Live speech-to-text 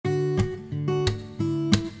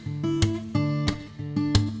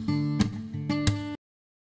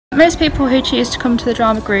Most people who choose to come to the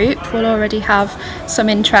drama group will already have some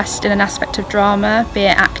interest in an aspect of drama, be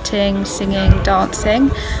it acting, singing,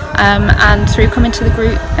 dancing, and through coming to the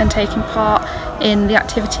group and taking part in the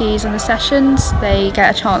activities and the sessions, they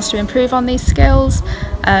get a chance to improve on these skills,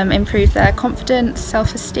 improve their confidence,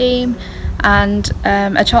 self-esteem, and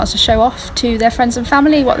a chance to show off to their friends and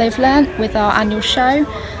family what they've learnt with our annual show,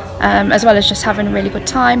 as well as just having a really good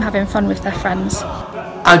time, having fun with their friends.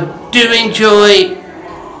 I do enjoy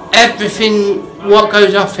everything what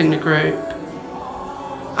goes off in the group,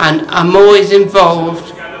 and I'm always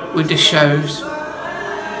involved with the shows.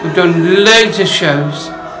 We've done loads of shows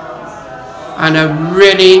and I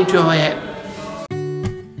really enjoy it.